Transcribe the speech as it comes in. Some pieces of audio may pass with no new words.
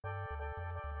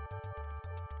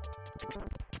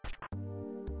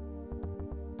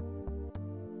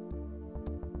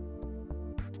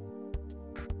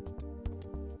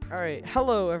Alright,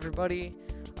 hello everybody.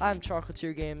 I'm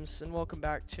Chocolatier Games, and welcome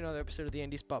back to another episode of the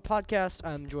Indie Spot Podcast.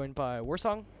 I'm joined by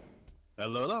Warsong.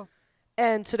 Hello, hello.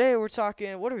 And today we're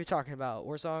talking, what are we talking about,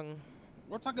 Warsong?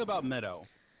 We're talking about Meadow,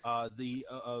 the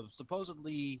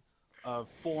supposedly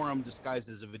forum disguised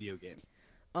as a video game.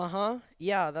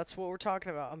 Yeah, that's what we're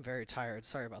talking about. I'm very tired,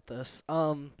 sorry about this.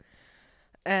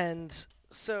 And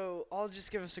so I'll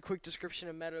just give us a quick description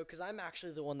of Meadow, because I'm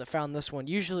actually the one that found this one.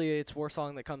 Usually it's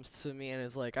Warsong that comes to me and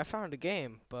is like, I found a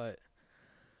game, but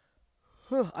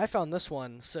I found this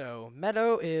one. So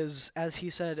Meadow is, as he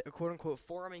said, a quote-unquote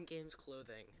forum in games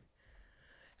clothing.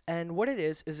 And what it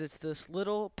is it's this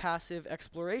little passive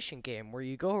exploration game where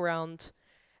you go around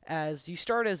as you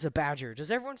start as a badger. Does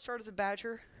everyone start as a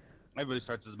badger? Everybody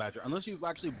starts as a badger. Unless you've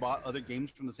actually bought other games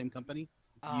from the same company,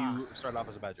 you start off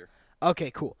as a badger.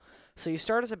 Okay, cool. So you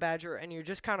start as a badger, and you're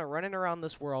just kind of running around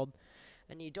this world,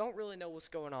 and you don't really know what's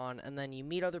going on, and then you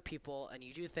meet other people, and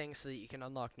you do things so that you can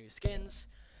unlock new skins,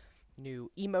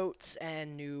 new emotes,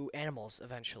 and new animals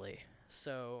eventually.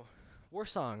 So,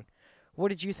 Warsong, what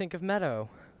did you think of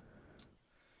Meadow?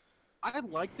 I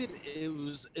liked it. It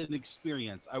was an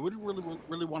experience. I wouldn't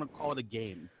really want to call it a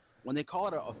game. When they call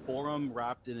it a forum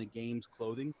wrapped in a game's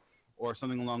clothing or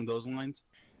something along those lines,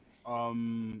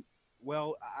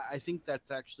 well, I think that's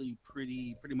actually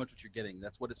pretty much what you're getting.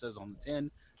 That's what it says on the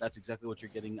tin. That's exactly what you're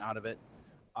getting out of it.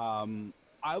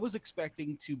 I was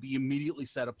expecting to be immediately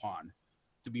set upon,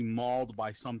 to be mauled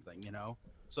by something, you know?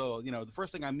 So, the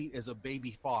first thing I meet is a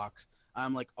baby fox.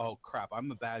 I'm like, oh, crap,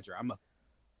 I'm a badger. I'm a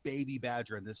baby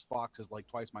badger, and this fox is like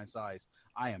twice my size.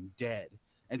 I am dead.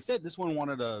 Instead, this one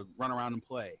wanted to run around and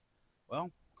play.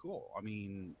 Well, cool. I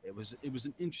mean, it was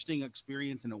an interesting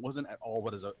experience, and it wasn't at all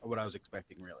what I was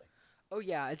expecting, really. Oh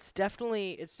yeah, it's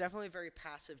definitely a very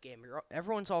passive game.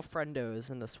 Everyone's all friendos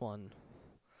in this one.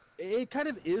 It kind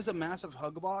of is a massive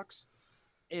hug box,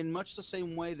 in much the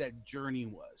same way that Journey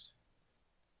was.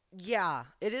 Yeah,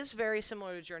 it is very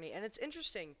similar to Journey, and it's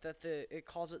interesting that it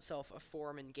calls itself a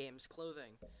forum in games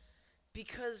clothing,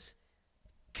 because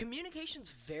communication's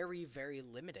very, very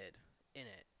limited in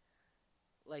it.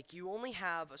 Like, you only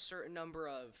have a certain number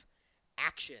of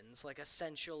actions, like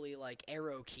essentially like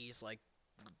arrow keys, like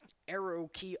arrow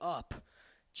key up,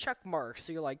 check mark,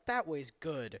 so you're like, that way's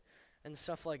good, and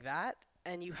stuff like that,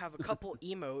 and you have a couple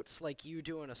emotes, like you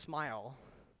doing a smile,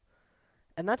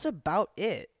 and that's about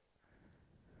it.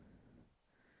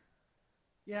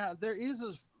 Yeah, there is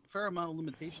a fair amount of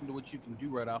limitation to what you can do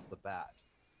right off the bat.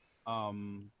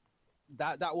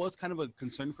 That was kind of a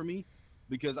concern for me,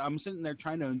 because I'm sitting there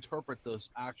trying to interpret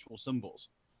those actual symbols.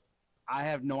 I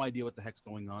have no idea what the heck's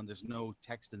going on. There's no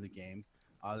text in the game.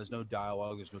 There's no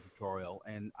dialogue. There's no tutorial.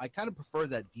 And I kind of prefer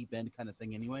that deep end kind of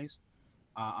thing anyways.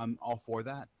 I'm all for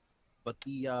that. But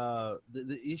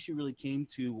the issue really came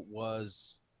to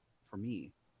was, for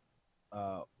me,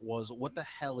 was what the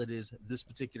hell it is this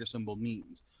particular symbol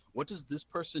means. What does this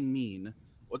person mean?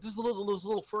 What does this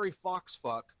little furry fox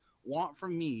fuck want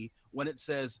from me when it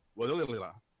says, all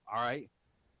right?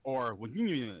 Or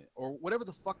whatever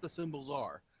the fuck the symbols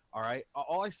are, all right?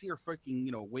 All I see are freaking,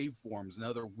 waveforms and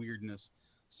other weirdness.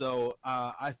 So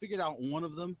I figured out one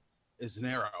of them is an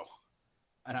arrow.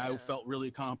 And I felt really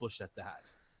accomplished at that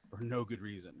for no good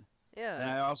reason. Yeah. And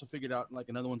I also figured out like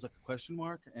another one's like a question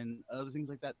mark and other things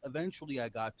like that. Eventually I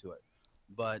got to it.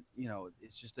 But,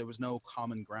 it's just there was no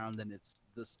common ground, and it's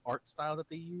this art style that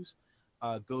they use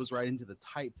goes right into the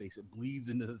typeface. It bleeds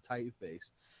into the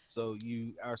typeface. So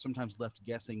you are sometimes left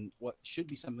guessing what should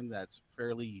be something that's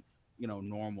fairly,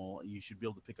 normal. You should be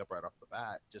able to pick up right off the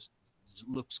bat. Just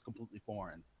looks completely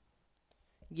foreign.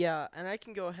 Yeah, and I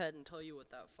can go ahead and tell you what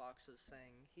that fox is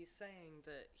saying. He's saying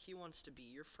that he wants to be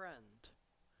your friend.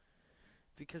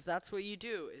 Because that's what you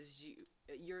do, is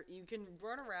you can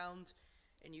run around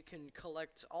and you can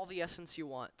collect all the essence you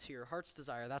want to your heart's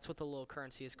desire. That's what the little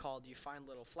currency is called. You find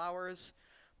little flowers.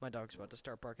 My dog's about to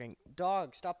start barking.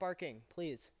 Dog, stop barking,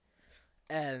 please.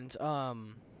 And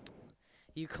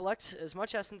you collect as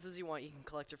much essence as you want. You can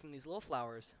collect it from these little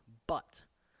flowers, but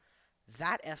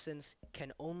that essence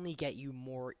can only get you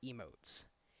more emotes.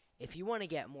 If you want to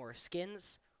get more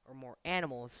skins or more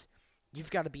animals,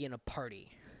 you've got to be in a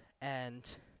party. And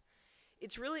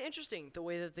it's really interesting the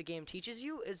way that the game teaches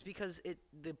you is because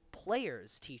the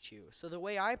players teach you. So the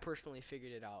way I personally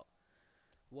figured it out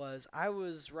was I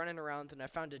was running around and I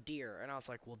found a deer, and I was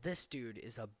like, well, this dude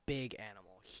is a big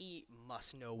animal. He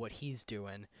must know what he's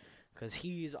doing, because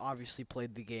he's obviously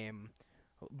played the game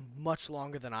much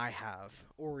longer than I have,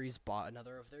 or he's bought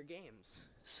another of their games.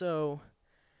 So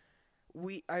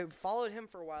I followed him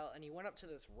for a while, and he went up to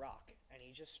this rock, and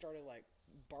he just started like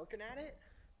barking at it.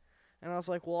 And I was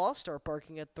like, well, I'll start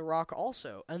barking at the rock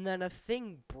also. And then a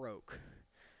thing broke.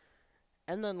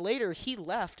 And then later he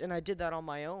left, and I did that on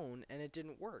my own, and it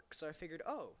didn't work. So I figured,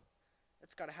 oh,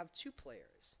 it's got to have two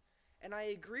players. And I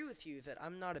agree with you that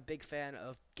I'm not a big fan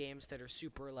of games that are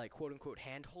super, like, quote unquote,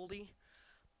 hand holdy.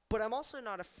 But I'm also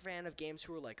not a fan of games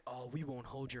who are like, oh, we won't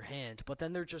hold your hand. But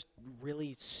then they're just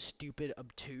really stupid,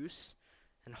 obtuse,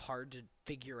 and hard to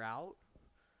figure out.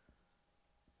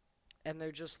 And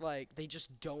they're just like, they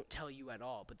just don't tell you at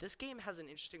all. But this game has an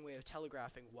interesting way of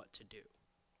telegraphing what to do.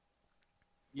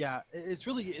 Yeah, it's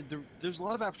really there's a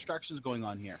lot of abstractions going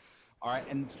on here. All right,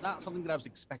 and it's not something that I was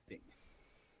expecting.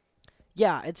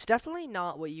 Yeah, it's definitely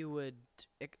not what you would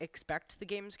expect the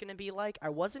game's going to be like. I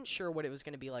wasn't sure what it was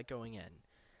going to be like going in.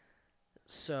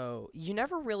 So, you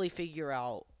never really figure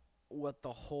out what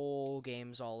the whole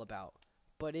game's all about.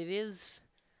 But it is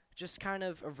just kind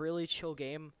of a really chill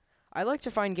game. I like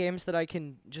to find games that I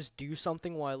can just do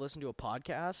something while I listen to a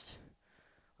podcast.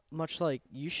 Much like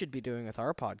you should be doing with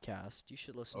our podcast. You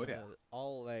should listen to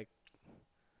all, like,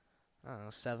 I don't know,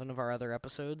 7 of our other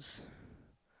episodes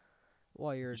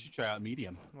while You should try out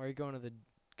Medium. while you're going to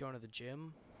the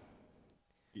gym.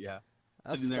 Yeah,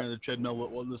 That's sitting there on the treadmill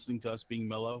while listening to us being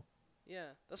mellow. Yeah,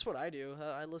 that's what I do.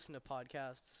 I listen to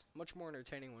podcasts, much more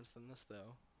entertaining ones than this,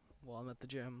 though, while I'm at the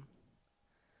gym.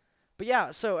 But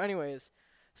yeah, so anyways,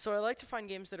 so I like to find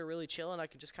games that are really chill and I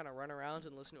can just kind of run around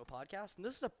and listen to a podcast. And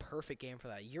this is a perfect game for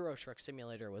that. Euro Truck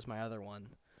Simulator was my other one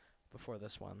before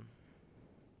this one.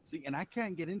 See, and I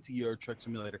can't get into Euro Truck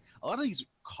Simulator. A lot of these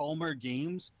calmer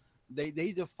games, they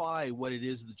defy what it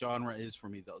is the genre is for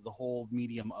me, the whole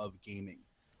medium of gaming.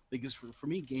 Because for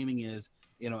me, gaming is,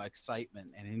 excitement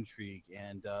and intrigue.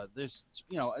 And there's,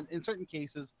 in certain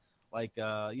cases, like,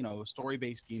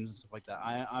 story-based games and stuff like that,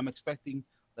 I'm expecting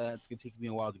that it's going to take me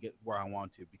a while to get where I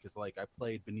want to. Because, like, I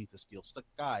played Beneath the Steel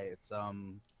Sky. It's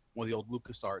one of the old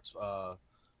LucasArts,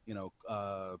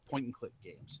 point-and-click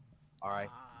games. All right.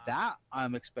 That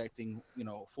I'm expecting,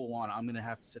 full on. I'm gonna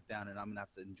have to sit down and I'm gonna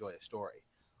have to enjoy a story.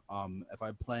 If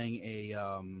I'm playing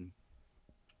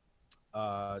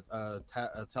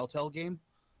a Telltale game,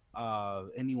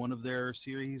 any one of their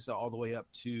series, all the way up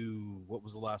to what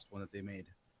was the last one that they made?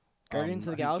 Guardians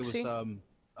of the Galaxy? It was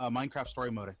Minecraft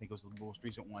Story Mode. I think it was the most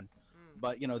recent one.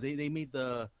 But they made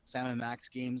the Sam and Max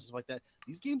games, stuff like that.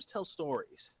 These games tell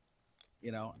stories,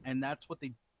 and that's what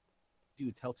they do.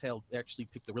 Telltale actually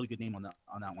picked a really good name on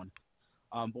that one.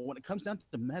 But when it comes down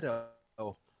to Meadow,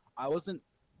 I wasn't.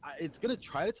 It's gonna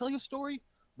try to tell you a story,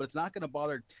 but it's not gonna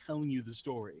bother telling you the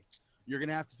story. You're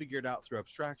gonna have to figure it out through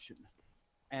abstraction.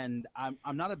 And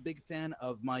I'm not a big fan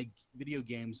of my video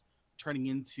games turning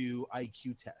into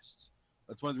IQ tests.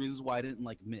 That's one of the reasons why I didn't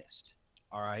like Myst.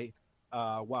 All right,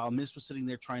 while Myst was sitting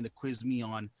there trying to quiz me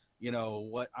on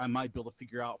what I might be able to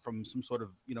figure out from some sort of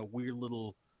weird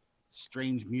little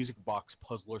strange music box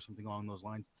puzzle or something along those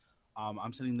lines.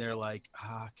 I'm sitting there like,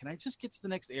 can I just get to the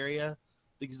next area?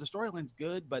 Because the storyline's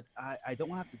good, but I don't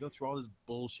want to have to go through all this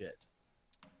bullshit.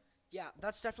 Yeah,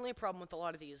 that's definitely a problem with a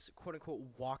lot of these quote-unquote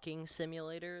walking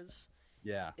simulators.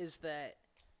 Yeah. Is that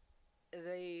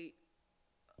it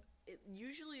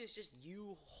usually is just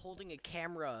you holding a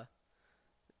camera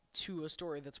to a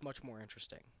story that's much more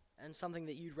interesting and something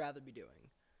that you'd rather be doing.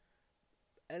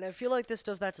 And I feel like this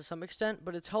does that to some extent,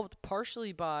 but it's helped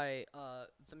partially by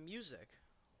the music.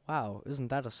 Wow, isn't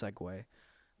that a segue?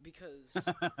 Because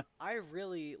I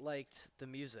really liked the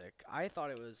music. I thought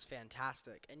it was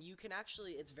fantastic. And you can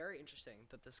actually, it's very interesting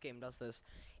that this game does this.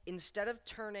 Instead of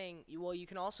turning, you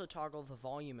can also toggle the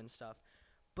volume and stuff,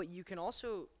 but you can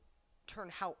also turn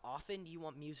how often you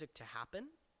want music to happen.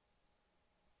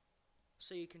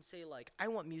 So you can say, like, I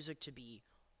want music to be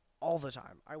all the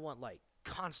time. I want, like,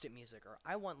 constant music, or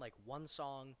I want, like, one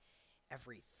song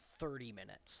every 30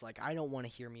 minutes. Like, I don't want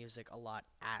to hear music a lot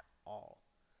at all.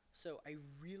 So I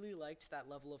really liked that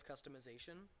level of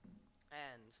customization,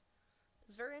 and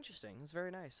it's very interesting. It's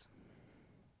very nice.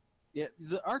 Yeah,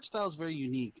 the art style is very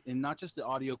unique, and not just the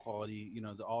audio quality,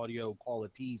 the audio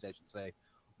qualities, I should say,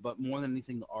 but more than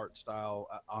anything, the art style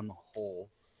on the whole.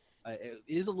 It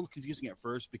is a little confusing at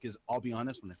first because I'll be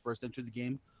honest, when I first entered the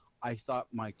game, I thought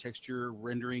my texture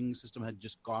rendering system had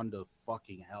just gone to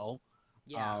fucking hell.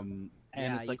 Yeah. And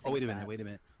Yeah, it's you like, oh, think wait a that.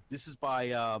 minute. This is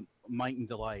by Might and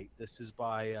Delight. This is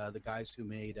by the guys who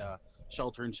made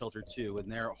Shelter and Shelter 2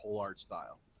 and their whole art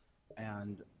style.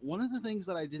 And one of the things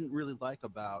that I didn't really like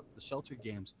about the Shelter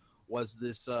games was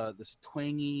this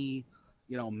twangy,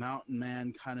 mountain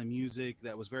man kind of music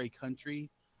that was very country,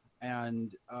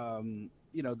 and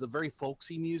the very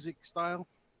folksy music style.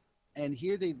 And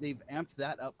here they've amped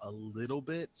that up a little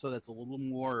bit, so that's a little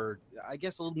more, I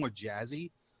guess, a little more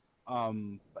jazzy.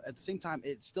 But at the same time,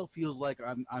 it still feels like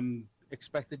I'm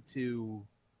expected to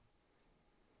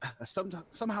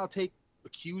somehow take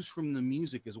cues from the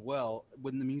music as well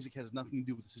when the music has nothing to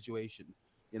do with the situation.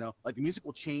 Like the music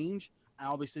will change, and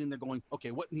I'll be sitting there going,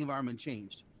 okay, what in the environment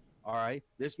changed? All right,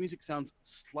 this music sounds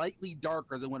slightly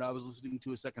darker than what I was listening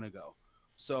to a second ago.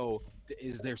 So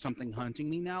is there something hunting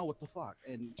me now? What the fuck?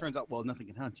 And it turns out, well, nothing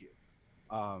can hunt you.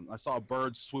 I saw a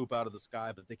bird swoop out of the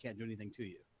sky, but they can't do anything to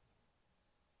you.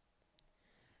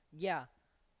 Yeah,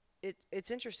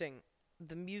 it's interesting.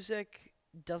 The music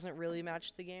doesn't really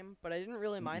match the game, but I didn't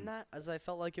really mind Mm-mm. that, as I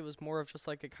felt like it was more of just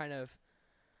like a kind of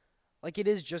like it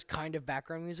is just kind of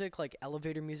background music, like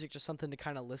elevator music, just something to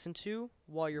kind of listen to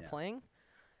while you're Yeah. playing.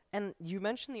 And you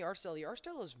mentioned the art style. The art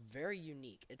style is very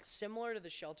unique. It's similar to the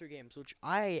Shelter games, which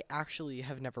I actually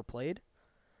have never played.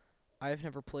 I've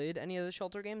never played any of the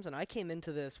Shelter games, and I came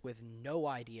into this with no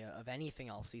idea of anything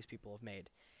else these people have made.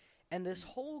 And this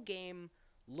whole game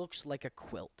looks like a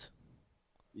quilt.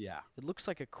 Yeah. It looks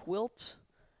like a quilt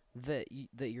that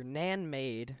your nan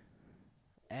made,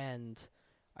 and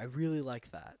I really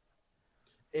like that.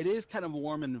 It is kind of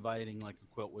warm and inviting, like a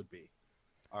quilt would be.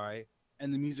 All right,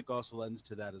 and the music also lends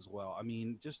to that as well. I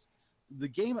mean, just the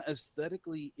game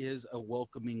aesthetically is a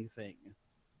welcoming thing.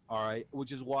 All right,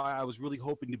 which is why I was really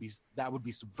hoping to be that would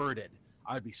be subverted.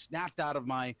 I would be snapped out of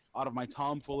my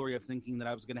tomfoolery of thinking that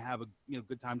I was going to have a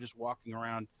good time just walking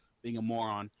around being a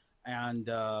moron, and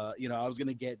I was going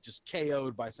to get just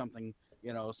KO'd by something.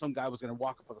 Some guy was going to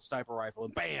walk up with a sniper rifle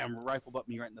and bam, rifle butt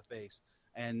me right in the face.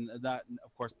 And that,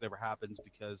 of course, never happens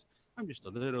because I'm just a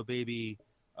little baby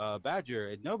badger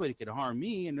and nobody can harm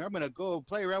me. And I'm going to go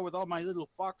play around with all my little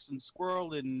fox and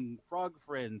squirrel and frog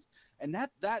friends. And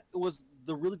that was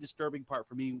the really disturbing part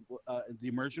for me, the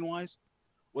immersion wise,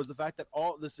 was the fact that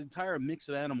all this entire mix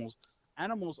of animals. I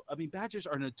mean, badgers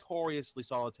are notoriously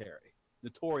solitary,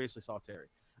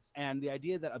 and the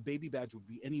idea that a baby badger would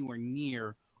be anywhere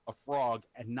near a frog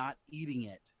and not eating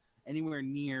it, anywhere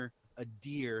near a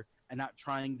deer and not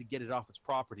trying to get it off its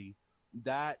property,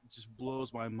 that just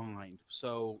blows my mind.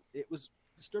 So it was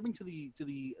disturbing to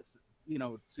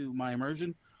my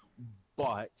immersion,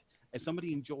 but if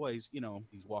somebody enjoys,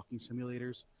 these walking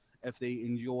simulators, if they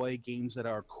enjoy games that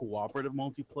are cooperative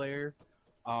multiplayer,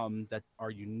 that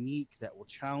are unique, that will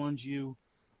challenge you,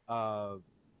 uh,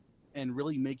 and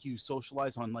really make you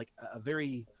socialize on like a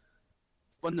very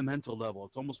fundamental level,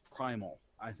 it's almost primal.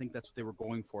 I think that's what they were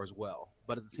going for as well.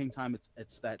 But at the same time,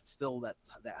 it's that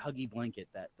huggy blanket,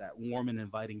 that warm and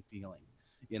inviting feeling.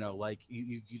 Like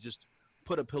you just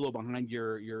put a pillow behind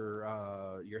your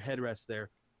headrest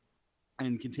there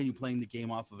and continue playing the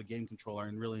game off of a game controller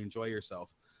and really enjoy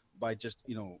yourself by just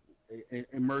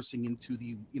immersing into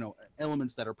the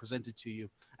elements that are presented to you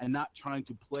and not trying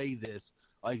to play this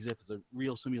like as if it's a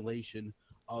real simulation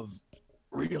of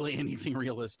really anything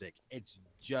realistic. It's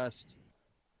just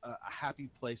a happy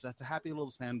place. That's a happy little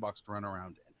sandbox to run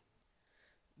around in.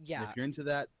 And Yeah, if you're into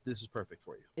that, this is perfect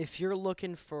for you. if you're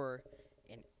looking for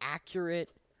an accurate,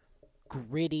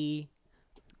 gritty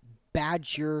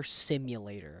badger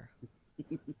simulator,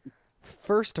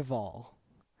 first of all,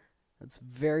 that's a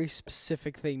very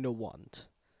specific thing to want.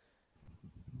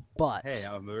 Hey, But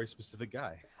I'm a very specific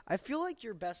guy. I feel like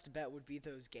your best bet would be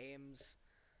those games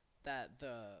that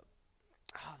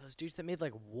those dudes that made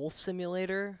like Wolf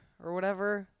Simulator or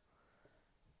whatever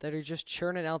that are just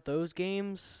churning out those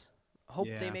games. Hope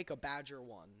they Yeah. make a Badger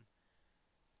one.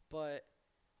 But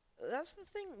that's the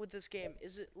thing with this game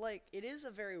is it is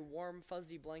a very warm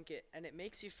fuzzy blanket and it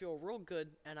makes you feel real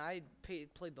good and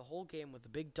played the whole game with a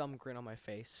big dumb grin on my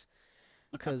face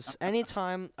because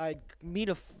anytime I'd meet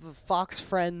a fox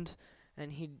friend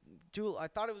and I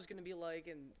thought it was going to be like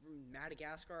in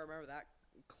Madagascar. I remember that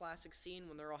classic scene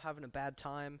when they're all having a bad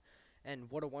time and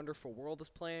What a Wonderful World is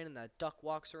playing and that duck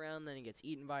walks around then he gets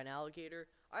eaten by an alligator.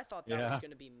 I thought that was Yeah.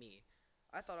 going to be me.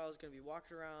 I thought I was going to be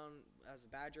walking around as a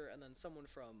badger and then someone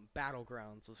from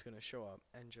Battlegrounds was going to show up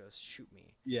and just shoot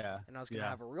me. Yeah. And I was going to Yeah.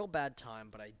 have a real bad time,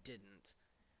 but I didn't.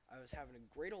 I was having a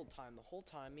great old time the whole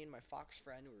time. Me and my fox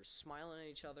friend, we were smiling at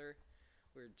each other.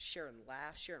 We were sharing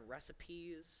laughs, sharing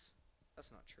recipes.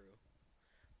 That's not true.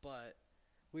 But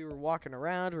we were walking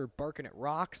around, we were barking at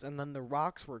rocks, and then the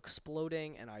rocks were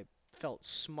exploding, and I felt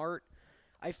smart.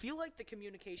 I feel like the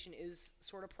communication is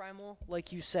sort of primal,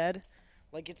 like you said.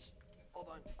 Like it's. Hold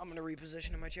on, I'm gonna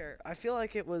reposition in my chair. I feel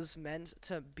like it was meant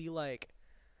to be like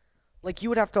you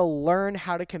would have to learn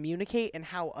how to communicate and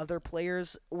how other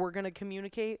players were gonna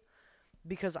communicate.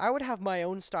 Because I would have my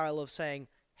own style of saying,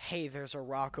 "Hey, there's a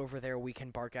rock over there we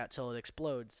can bark at till it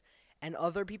explodes," and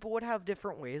other people would have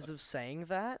different ways of saying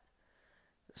that.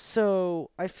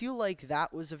 So I feel like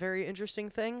that was a very interesting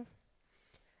thing.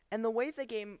 And the way the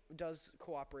game does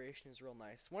cooperation is real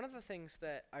nice. One of the things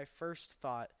that I first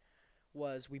thought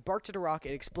was we barked at a rock,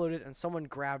 it exploded, and someone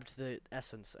grabbed the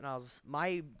essence. And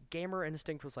my gamer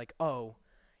instinct was like, oh,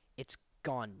 it's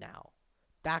gone now.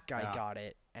 That guy Yeah. got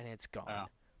it, and it's gone. Yeah.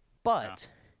 But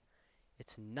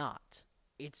it's not.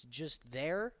 It's just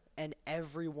there, and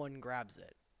everyone grabs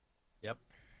it. Yep.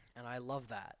 And I love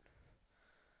that.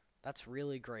 That's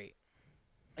really great.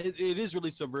 It is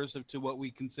really subversive to what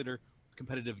we consider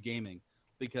competitive gaming,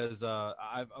 because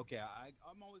I'm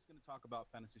always going to talk about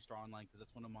Fantasy Star Online because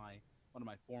that's one of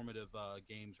my formative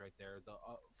games right there.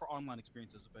 For online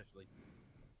experiences especially.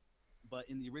 But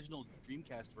in the original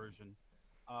Dreamcast version,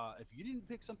 if you didn't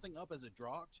pick something up as it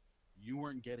dropped, you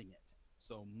weren't getting it.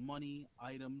 So money,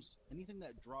 items, anything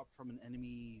that dropped from an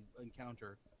enemy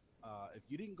encounter, if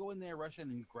you didn't go in there, rush in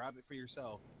and grab it for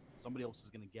yourself, somebody else is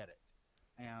going to get it.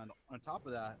 And on top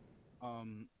of that,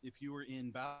 if you were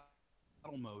in battle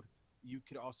mode, you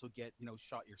could also get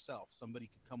shot yourself. Somebody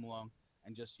could come along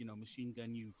and just machine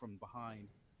gun you from behind,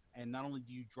 and not only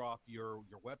do you drop your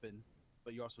weapon,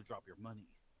 but you also drop your money.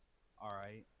 All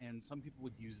right, and some people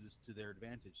would use this to their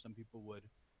advantage. Some people would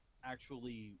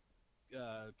actually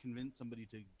convince somebody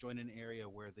to join an area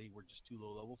where they were just too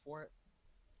low level for it,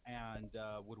 and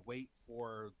would wait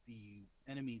for the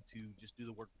enemy to just do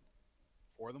the work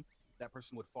for them. That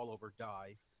person would fall over,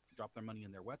 die, drop their money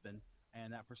in their weapon,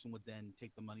 and that person would then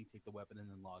take the money, take the weapon, and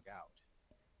then log out.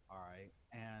 All right,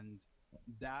 and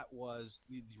that was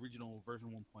the original version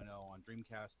 1.0 on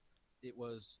Dreamcast. It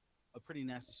was a pretty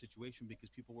nasty situation because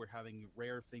people were having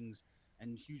rare things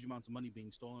and huge amounts of money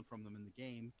being stolen from them in the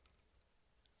game,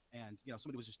 and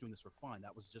somebody was just doing this for fun.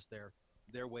 That was just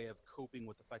their way of coping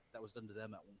with the fact that was done to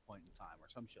them at one point in time or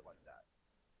some shit like that.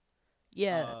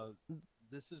 Yeah.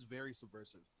 This is very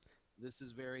subversive. This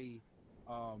is very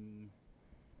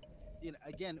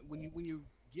again, when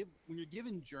you're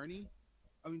given Journey,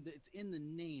 I mean, it's in the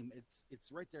name.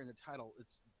 It's right there in the title.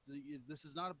 This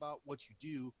is not about what you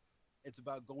do. It's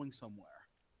about going somewhere.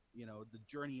 The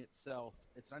journey itself.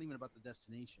 It's not even about the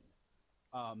destination.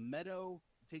 Meadow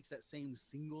takes that same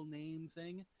single name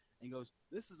thing and goes,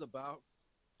 "This is about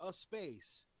a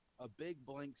space, a big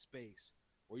blank space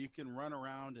where you can run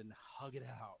around and hug it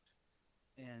out."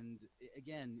 And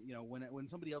again, when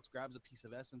somebody else grabs a piece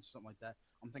of essence or something like that,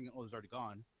 I'm thinking, "Oh, it's already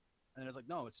gone," and it's like,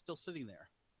 "No, it's still sitting there.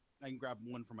 I can grab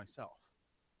one for myself."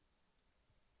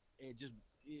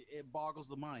 It boggles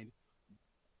the mind,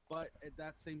 but at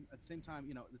the same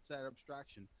time, it's that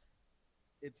abstraction.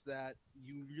 It's that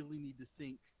you really need to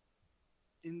think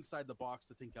inside the box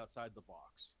to think outside the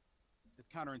box. It's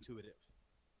counterintuitive.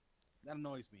 That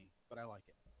annoys me, but I like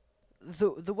it.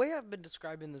 The way I've been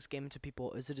describing this game to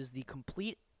people is it is the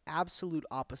complete absolute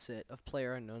opposite of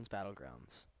PlayerUnknown's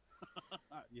Battlegrounds.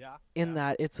 Yeah, In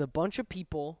that it's a bunch of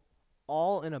people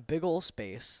all in a big old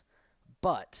space,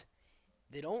 but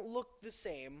they don't look the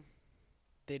same.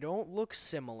 They don't look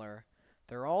similar.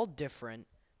 They're all different.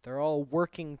 They're all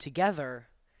working together,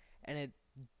 and it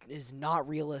is not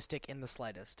realistic in the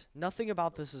slightest. Nothing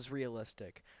about this is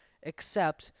realistic,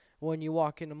 except when you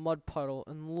walk in a mud puddle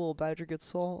and the little badger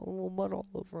gets all a little mud all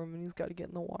over him, and he's got to get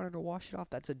in the water to wash it off.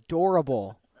 That's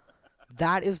adorable.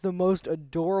 That is the most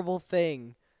adorable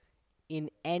thing in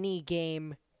any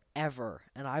game ever,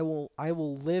 and I will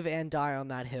live and die on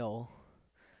that hill.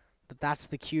 But that's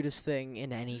the cutest thing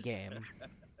in any game.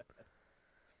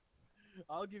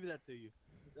 I'll give you that to you.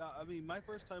 I mean, my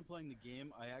first time playing the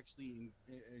game, I actually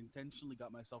intentionally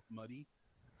got myself muddy,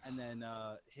 and then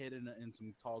hid in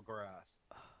some tall grass,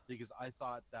 because I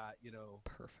thought that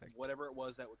Perfect. whatever it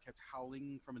was that kept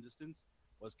howling from a distance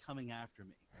was coming after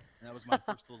me, and that was my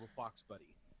first little fox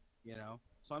buddy.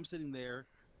 So I'm sitting there,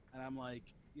 and I'm like,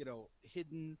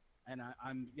 hidden, and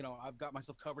I've got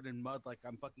myself covered in mud, like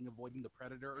I'm fucking avoiding the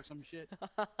predator or some shit,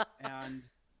 and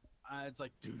it's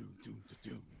like doom doom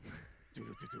doom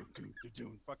doom doom doom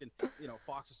doom. Fucking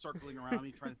fox is circling around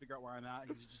me trying to figure out where I'm at.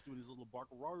 He's just doing his little bark,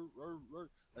 roar, roar, roar,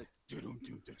 like doom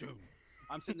doom doom.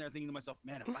 I'm sitting there thinking to myself,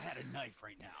 man, if I had a knife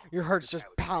right now, Your heart's this just guy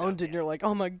would be so pounding. dead. You're like,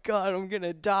 oh my god, I'm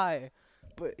gonna die.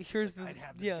 But here's the I'd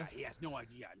have this guy. He has no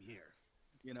idea I'm here.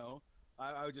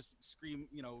 I would just scream,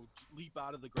 leap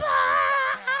out of the grass,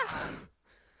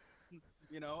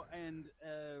 and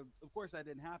of course that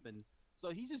didn't happen. So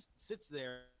he just sits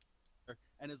there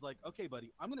and is like, okay,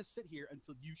 buddy, I'm gonna sit here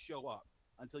until you show up,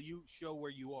 until you show where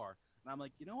you are. And I'm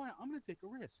like, you know what? I'm gonna take a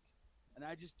risk. And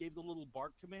I just gave the little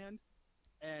bark command,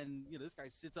 and this guy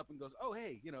sits up and goes, oh,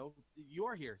 hey, you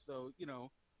are here. So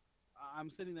I'm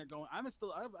sitting there going, I'm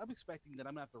expecting that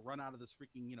I'm gonna have to run out of this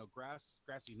freaking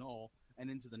grassy knoll and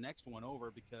into the next one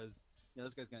over because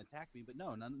this guy's gonna attack me. But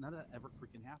no, none of that ever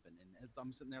freaking happened. And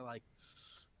I'm sitting there like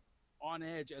on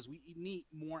edge as we meet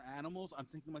more animals. I'm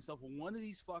thinking to myself, well, one of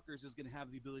these fuckers is gonna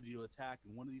have the ability to attack,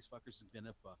 and one of these fuckers is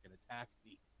gonna fucking attack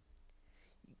me.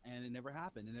 And it never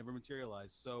happened. It never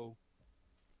materialized. So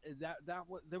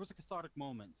there was a cathartic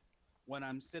moment when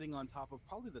I'm sitting on top of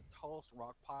probably the tallest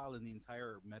rock pile in the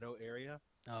entire meadow area.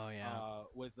 Oh yeah.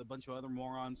 With a bunch of other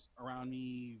morons around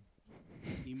me,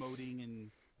 emoting and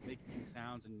making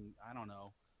sounds, and I don't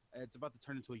know. It's about to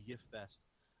turn into a yiff fest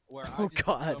where Oh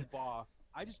God. jump off.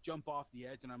 I just jump off the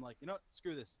edge, and I'm like,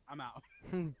 screw this, I'm out.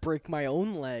 Break my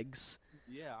own legs.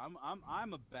 Yeah,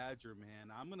 I'm a badger,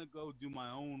 man. I'm gonna go do my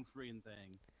own freaking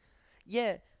thing.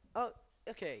 Yeah. Oh,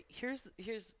 okay. Here's.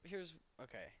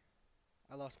 Okay.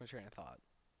 I lost my train of thought.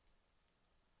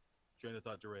 Train of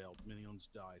thought derailed. Minions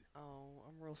died. Oh,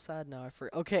 I'm real sad now.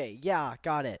 Okay, yeah,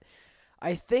 got it.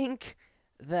 I think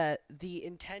that the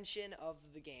intention of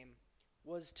the game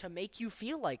was to make you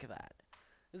feel like that.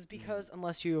 This is because,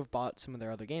 unless you have bought some of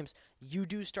their other games, you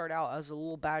do start out as a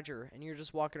little badger, and you're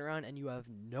just walking around, and you have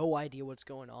no idea what's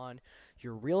going on.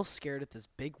 You're real scared at this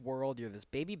big world. You're this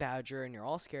baby badger, and you're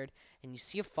all scared, and you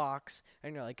see a fox,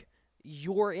 and you're like,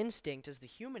 your instinct as the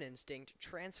human instinct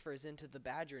transfers into the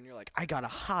badger, and you're like, I gotta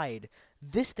hide.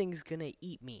 This thing's gonna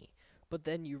eat me. But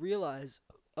then you realize,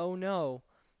 oh no,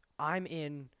 I'm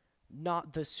in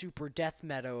not the super death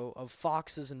meadow of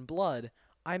foxes and blood.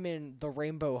 I'm in the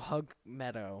rainbow hug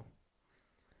meadow,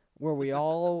 where we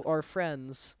all are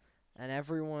friends, and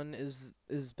everyone is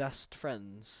best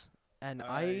friends. And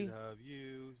I love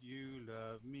you, you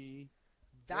love me.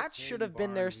 That should have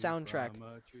been their soundtrack.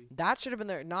 That should have been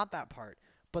their, not that part,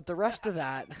 but the rest of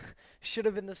that should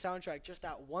have been the soundtrack. Just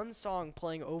that one song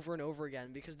playing over and over again,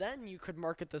 because then you could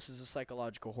market this as a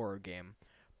psychological horror game.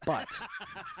 But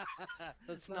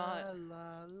that's not.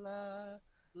 La, la,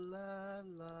 la,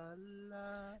 la,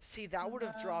 la, see, that would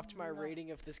have dropped my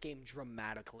rating of this game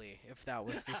dramatically if that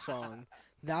was the song.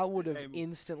 That would have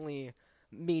instantly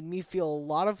made me feel a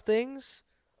lot of things,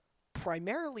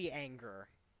 primarily anger.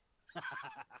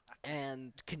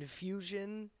 And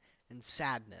confusion and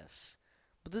sadness.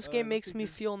 But this game makes me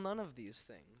feel none of these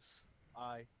things.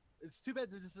 It's too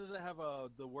bad that this doesn't have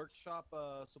the workshop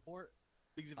support,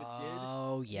 because if it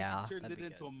did, turned it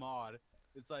into a mod.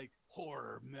 It's like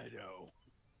Horror Meadow.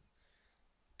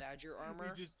 Badger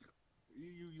armor.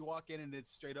 You walk in and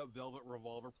it's straight up Velvet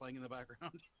Revolver playing in the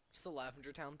background. It's the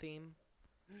Lavender Town theme.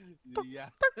 Yeah,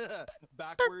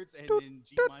 backwards and in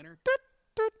G minor.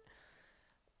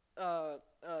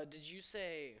 Did you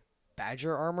say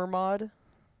Badger armor mod?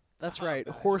 That's right.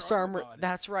 Badger Horse armor. mod.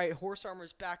 That's right. Horse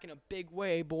armor's back in a big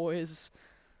way, boys.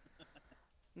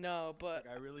 No, but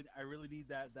I really need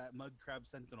that mud crab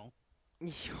sentinel.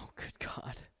 Oh, good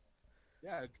God.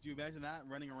 Yeah, could you imagine that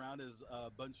running around as a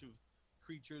bunch of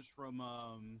creatures from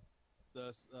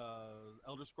the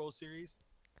Elder Scrolls series?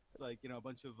 It's like a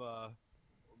bunch of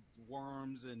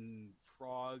worms and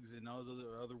frogs and all those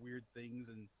other weird things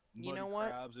and mud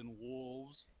crabs and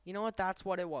wolves. You know what? That's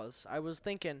what it was. I was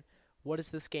thinking, what is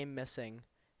this game missing?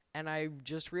 And I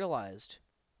just realized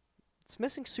it's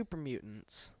missing super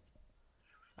mutants.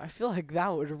 I feel like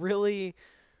that would really,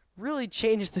 really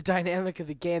change the dynamic of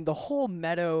the game, the whole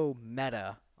Meadow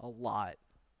meta, a lot.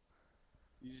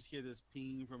 You just hear this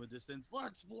ping from a distance.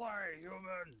 Let's play,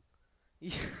 human.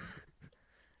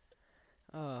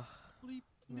 Oh, bleep,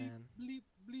 bleep, man. bleep,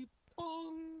 bleep,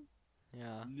 boom.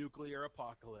 Yeah. Nuclear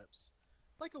apocalypse,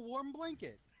 like a warm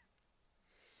blanket.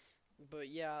 But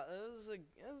yeah,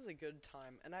 it was a good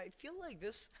time, and I feel like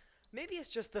this. Maybe it's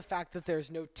just the fact that there's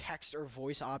no text or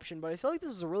voice option, but I feel like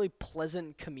this is a really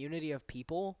pleasant community of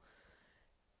people,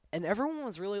 and everyone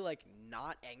was really like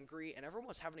not angry, and everyone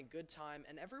was having a good time,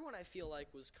 and everyone I feel like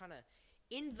was kind of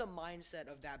in the mindset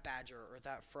of that badger or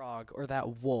that frog or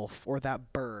that wolf or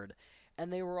that bird,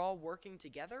 and they were all working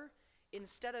together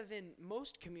instead of in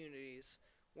most communities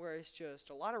where it's just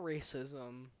a lot of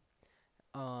racism.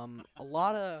 A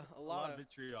lot of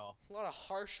vitriol, a lot of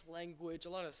harsh language, a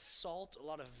lot of salt, a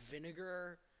lot of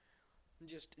vinegar,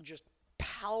 just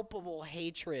palpable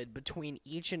hatred between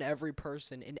each and every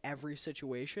person in every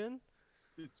situation.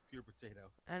 It's pure potato.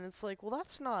 And it's like, well,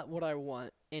 that's not what I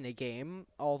want in a game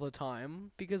all the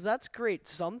time, because that's great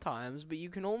sometimes, but you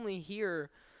can only hear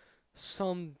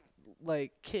some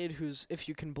like kid whose, if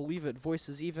you can believe it, voice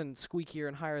is even squeakier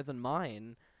and higher than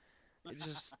mine.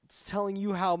 Just telling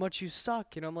you how much you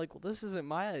suck, and I'm like, well, this isn't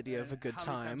my idea of a good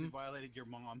how many times time. you violated your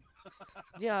mom?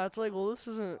 Yeah, it's like, well, this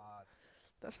isn't.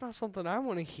 That's not something I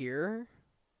want to hear.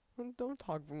 Don't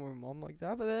talk to my mom like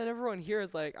that. But then everyone here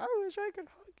is like, I wish I could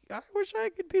hug you. I wish I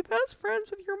could be best friends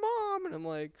with your mom. And I'm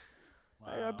like,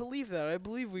 I Wow. believe that. I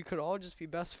believe we could all just be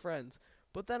best friends.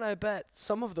 But then I bet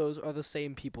some of those are the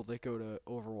same people that go to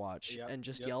Overwatch Yep. and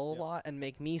just Yep. yell a Yep. lot and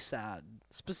make me sad.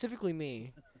 Specifically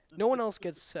me. No one else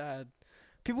gets sad.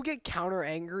 People get counter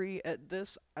angry at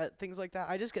things like that.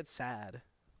 I just get sad.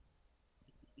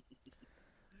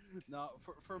 Now,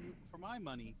 for my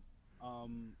money,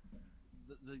 um,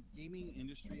 the gaming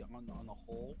industry on the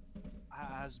whole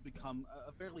has become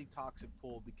a fairly toxic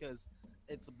pool because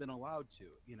it's been allowed to.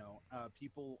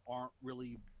 People aren't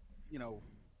really, you know,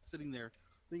 sitting there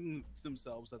thinking to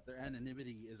themselves that their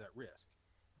anonymity is at risk.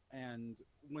 And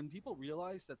when people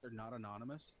realize that they're not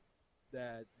anonymous,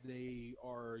 that they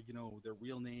are, their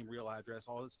real name, real address,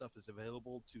 all that stuff is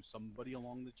available to somebody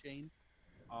along the chain,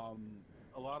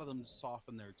 a lot of them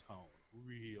soften their tone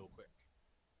real quick.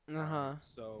 All Uh right. huh.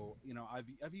 So,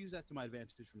 I've used that to my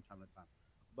advantage from time to time.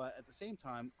 But at the same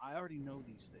time, I already know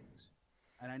these things.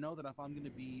 And I know that if I'm going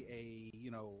to be a,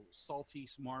 salty,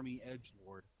 smarmy edge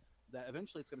lord, that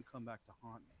eventually it's going to come back to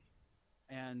haunt me.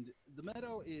 And the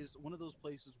Meadow is one of those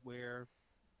places where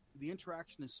the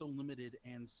interaction is so limited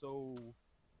and so,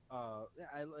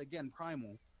 again,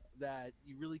 primal, that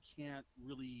you really can't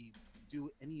really do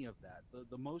any of that.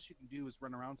 The most you can do is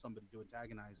run around somebody to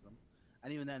antagonize them,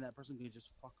 and even then, that person can just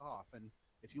fuck off. And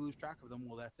if you lose track of them,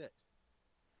 well, that's it.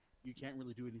 You can't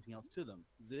really do anything else to them.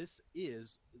 This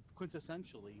is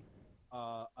quintessentially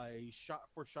a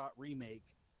shot-for-shot remake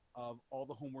of all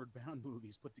the Homeward Bound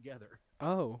movies put together.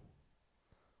 Oh.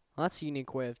 Well, that's a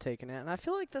unique way of taking it. And I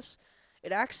feel like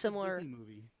it acts It's a Disney similar.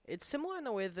 movie. It's similar in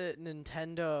the way that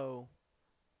Nintendo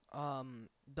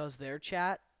does their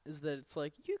chat. Is that it's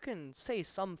like you can say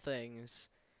some things,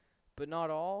 but not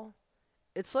all.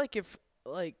 It's like if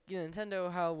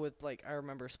Nintendo, how with like I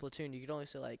remember Splatoon, you could only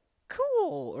say like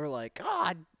cool or like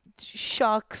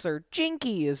shucks or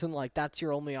jinkies, and like that's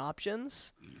your only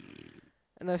options.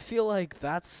 And I feel like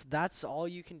that's all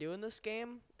you can do in this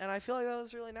game, and I feel like that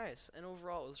was really nice, and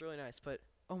overall it was really nice. But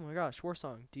oh my gosh,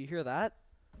 Warsong, do you hear that?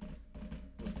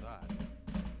 What's that?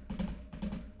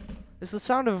 It's the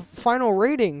sound of final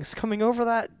ratings coming over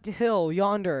that hill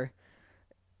yonder.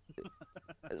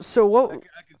 So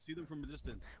I can see them from a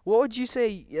distance. what would you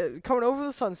say coming over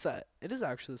the sunset? It is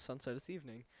actually the sunset. It's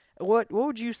evening. What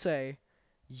would you say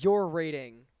your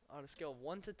rating on a scale of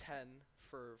 1 to 10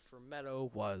 for Meadow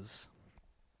was?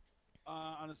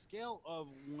 On a scale of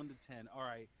 1 to 10, all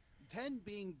right, 10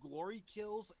 being glory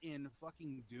kills in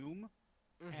fucking Doom,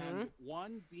 and Mm-hmm.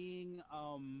 one being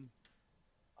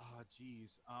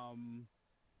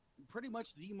pretty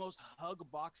much the most hug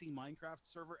boxy Minecraft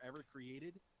server ever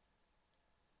created.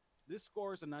 This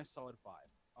score is a nice solid 5.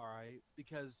 All right,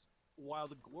 because while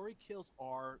the glory kills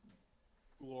are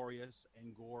glorious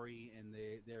and gory and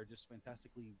they're just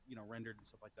fantastically rendered and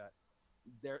stuff like that,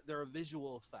 they're a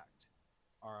visual effect.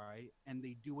 All right, and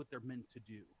they do what they're meant to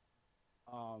do.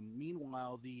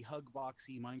 Meanwhile, the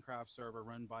Hugboxy Minecraft server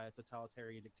run by a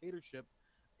totalitarian dictatorship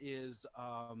is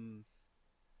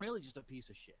really just a piece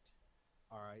of shit.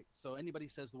 All right, so anybody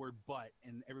says the word "but"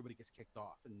 and everybody gets kicked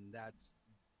off, and that's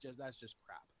just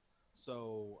crap.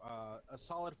 So a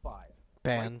solid 5, right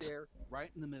Banned. there, right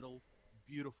in the middle,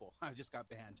 beautiful. I just got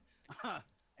banned,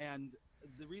 and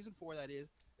the reason for that is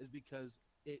because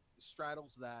it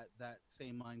straddles that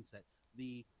same mindset.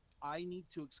 The I need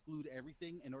to exclude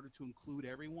everything in order to include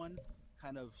everyone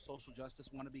kind of social justice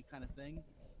wannabe kind of thing,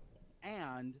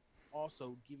 and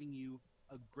also giving you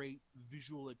a great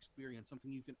visual experience,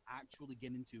 something you can actually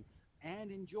get into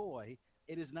and enjoy.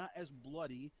 It is not as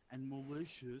bloody and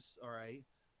malicious, all right,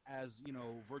 as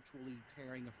virtually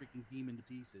tearing a freaking demon to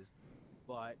pieces,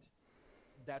 but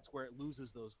that's where it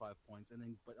loses those 5 points, and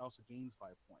then but also gains 5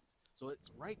 points. So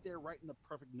it's right there, right in the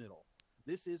perfect middle.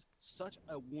 This is such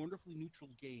a wonderfully neutral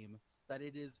game that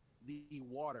it is the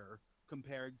water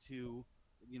compared to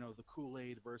the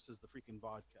Kool-Aid versus the freaking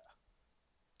vodka.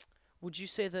 Would you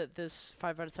say that this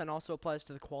 5 out of 10 also applies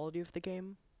to the quality of the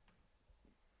game?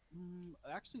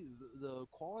 Actually, the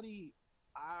quality,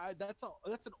 that's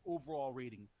an overall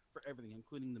rating for everything,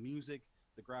 including the music,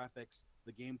 the graphics,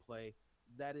 the gameplay.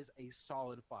 That is a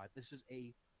solid 5. This is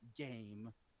a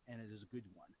game, and it is a good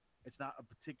one. It's not a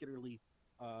particularly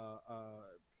uh,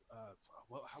 uh,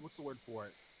 what's the word for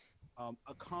it?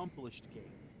 Accomplished game.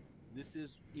 This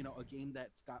is a game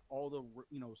that's got all the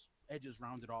edges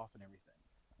rounded off and everything.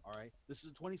 All right. This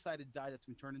is a 20-sided die that's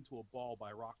been turned into a ball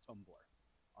by Rock Tumbler.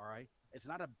 All right. It's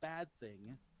not a bad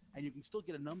thing, and you can still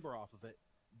get a number off of it,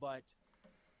 but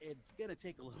it's gonna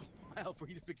take a little while for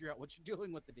you to figure out what you're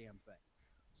doing with the damn thing.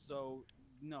 So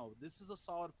no, this is a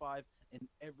solid 5, in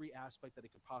every aspect that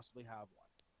it could possibly have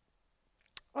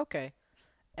one. Okay.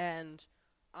 And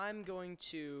I'm going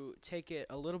to take it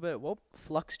a little bit. Whoop,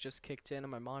 Flux just kicked in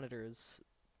and my monitors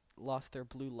lost their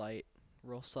blue light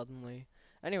real suddenly.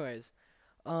 Anyways,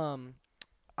 um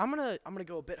I'm gonna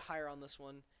go a bit higher on this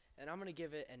one, and I'm gonna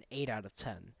give it an 8 out of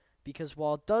 10 because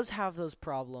while it does have those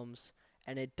problems,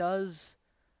 and it does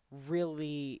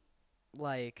really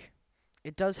like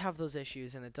it does have those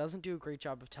issues, and it doesn't do a great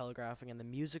job of telegraphing, and the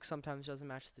music sometimes doesn't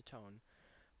match the tone,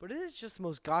 but it is just the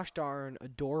most gosh darn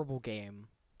adorable game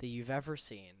that you've ever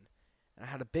seen. And I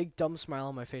had a big dumb smile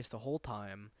on my face the whole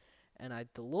time, and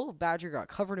the little badger got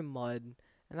covered in mud,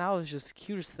 and that was just the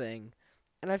cutest thing.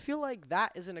 And I feel like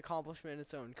that is an accomplishment in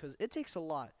its own because it takes a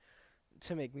lot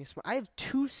to make me smile. I have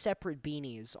 2 separate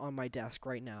beanies on my desk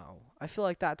right now. I feel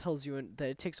like that tells you that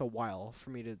it takes a while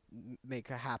for me to make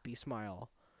a happy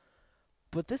smile.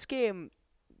 But this game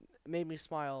made me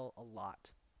smile a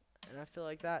lot. And I feel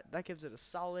like that gives it a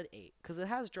solid 8 because it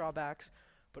has drawbacks,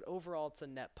 but overall it's a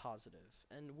net positive.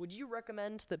 And would you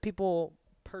recommend that people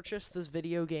purchase this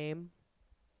video game?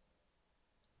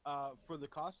 For the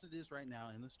cost it is right now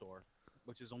in the store,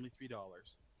 which is only $3.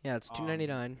 Yeah, it's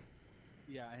 $2.99.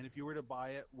 Yeah, and if you were to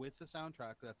buy it with the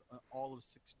soundtrack, that's all of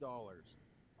 $6.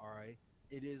 All right,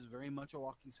 it is very much a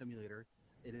walking simulator.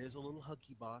 It is a little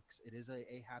huggy box. It is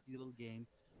a happy little game.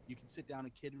 You can sit down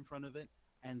a kid in front of it,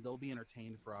 and they'll be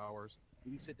entertained for hours. You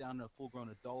can sit down a full-grown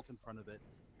adult in front of it,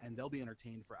 and they'll be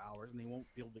entertained for hours, and they won't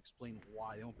be able to explain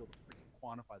why. They won't be able to freaking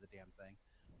quantify the damn thing.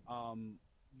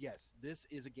 Yes, this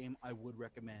is a game I would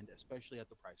recommend, especially at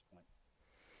the price point.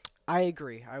 I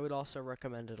agree. I would also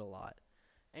recommend it a lot.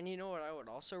 And you know what I would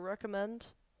also recommend?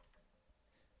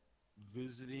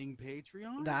 Visiting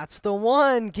Patreon? That's the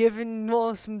one. Giving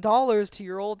some dollars to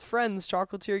your old friends,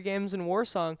 Chocolatier Games and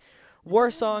Warsong.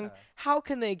 Warsong, Yeah. how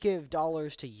can they give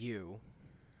dollars to you?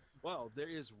 Well, there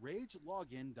is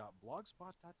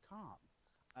ragelogin.blogspot.com,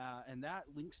 and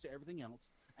that links to everything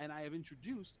else. And I have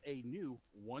introduced a new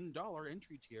 $1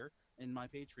 entry tier in my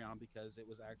Patreon because it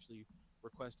was actually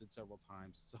requested several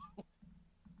times. So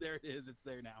there it is. It's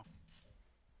there now.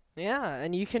 Yeah,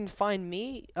 and you can find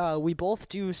me. We both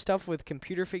do stuff with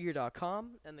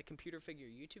computerfigure.com and the Computer Figure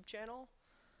YouTube channel.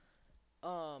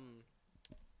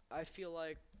 I feel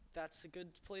like that's a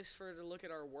good place to look at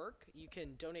our work. You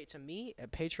can donate to me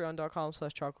at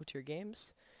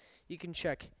patreon.com/chocolatiergames. You can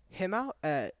check him out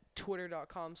at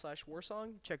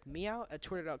twitter.com/warsong. Check me out at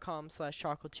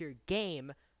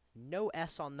twitter.com/chocolatiergame. No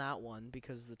S on that one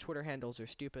because the Twitter handles are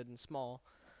stupid and small.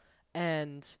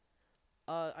 And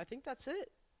I think that's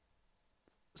it.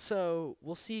 So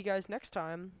we'll see you guys next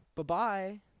time.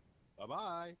 Bye-bye. Bye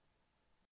bye.